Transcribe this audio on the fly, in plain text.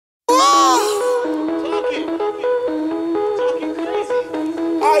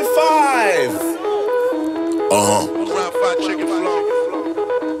High five! Ground fried chicken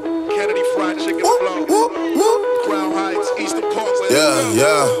flow. Kennedy fried chicken flow. Crown Heights, Eastern Parkway.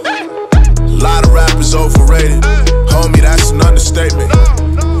 Yeah. Lot of rappers overrated. Homie, that's an understatement.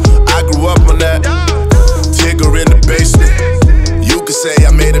 I grew up on that. Tigger in the basement. You could say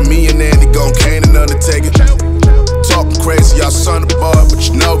I made a millionaire and he gon' Kane and Undertaker. Talking crazy, y'all son of a boy, but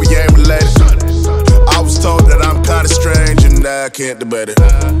you know we ain't related. I was told that I'm kinda strange and I can't debate it.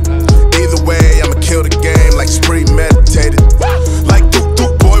 Either way, I'ma kill the game like it's premeditated. Like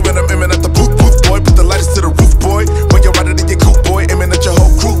doop boy, when I'm aiming at the booth boy. Put the lighters to the roof boy. When you're riding in your coupe boy, aiming at your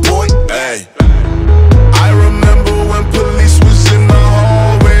whole crew boy. Hey, I remember when police was in the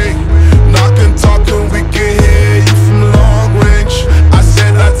hallway, knocking, talking, we could hear you from long range. I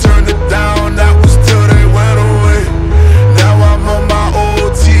said I turned it down, that was till they went away. Now I'm on my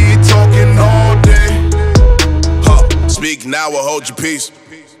OT, talking all day. Speak now or hold your peace.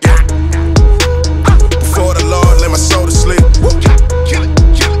 Before the Lord, lay my soul to sleep.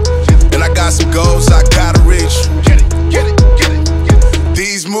 And I got some goals I gotta reach.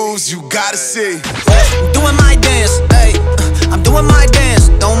 These moves you gotta see. I'm doing my dance, ayy. I'm doing my dance,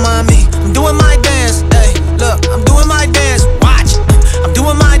 don't mind me. I'm doing my dance, ayy. Look, I'm doing my dance, watch. I'm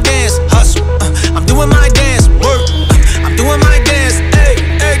doing my dance, hustle. I'm doing my dance, work. I'm doing my dance, ayy,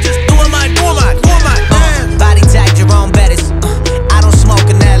 ayy. Just doing my dance. Body tag Jerome Bettis. I don't smoke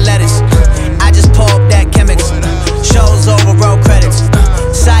in that lettuce. I just pull up that chemics. Shows over road credits.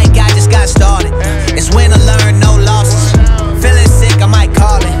 Psych, I just got started. It's win or learn, no losses. Feeling sick, I might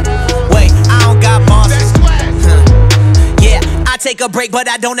call it. Wait, I don't got bosses. Yeah, I take a break, but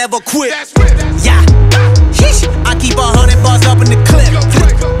I don't ever quit. Yeah, sheesh. I keep 100 bars up in the clip.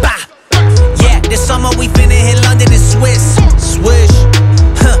 Bah. Yeah, this summer we finna hit London and Swiss. Swish.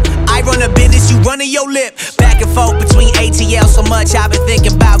 I run a business, you running your lip. Back and forth between ATL so much I've been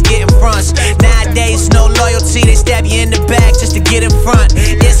thinking about getting fronts. Nowadays, no loyalty, they stab you in the back just to get in front.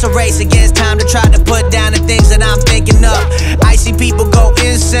 It's a race against time to try to put down the things that I'm thinking of. I see people go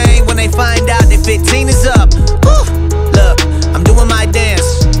insane when they find out their 15 is up. Woo. Look, I'm doing my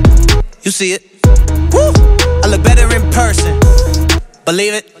dance. You see it? Woo. I look better in person.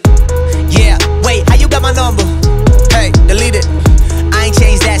 Believe it? Yeah, wait, how you got my number? Hey, delete it. I ain't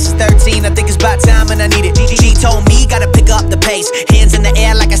changed that since 13, I think it's about time and I need it. She told me, gotta pick up the pace. Hands in the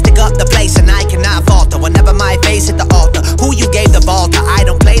air like I stick up the place. And I cannot falter whenever my face hit the altar. Who you gave the ball to? I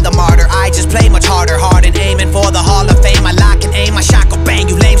don't play the martyr, I just play much harder. Hard and aiming for the Hall of Fame. I lock and aim, I shock or bang.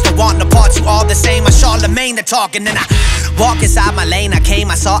 You lames don't want the parts, you all the same. I Charlemagne the talking, then I walk inside my lane. I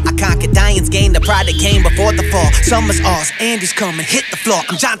came, I saw, I conquered. Giants gained the pride that came before the fall. Summer's ours, Andy's coming, hit the floor.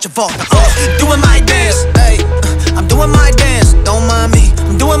 I'm John Travolta, doing my dance, ayy. I'm doing my dance, don't mind me.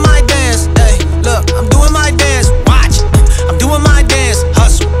 I'm doing my dance, ayy. Look, I'm doing my dance, watch. I'm doing my dance,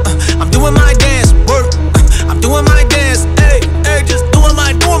 hustle. I'm doing my dance, work. I'm doing my dance, ayy, ayy. Just doing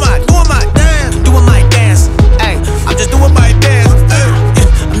my dance, doing my dance, ayy. I'm just doing my dance, ayy.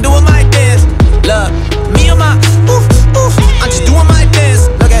 I'm doing my dance. Look, me and my oof, oof. I'm just doing my dance.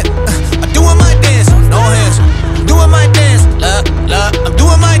 Look at, I'm doing my dance, no hands. I'm doing my dance, look, I'm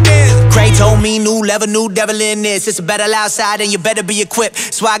doing my dance. Cray told me new level, new devil in this. It's a battle outside and you better be equipped.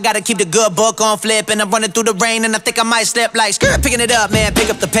 So I gotta keep the good book on flip. And I'm running through the rain and I think I might slip like skirt. Picking it up, man, pick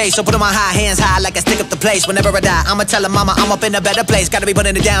up the pace. So put on my high, hands high like I stick up the place. Whenever I die, I'ma tell her mama I'm up in a better place. Gotta be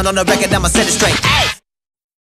putting it down on the record, I'ma set it straight. Ay!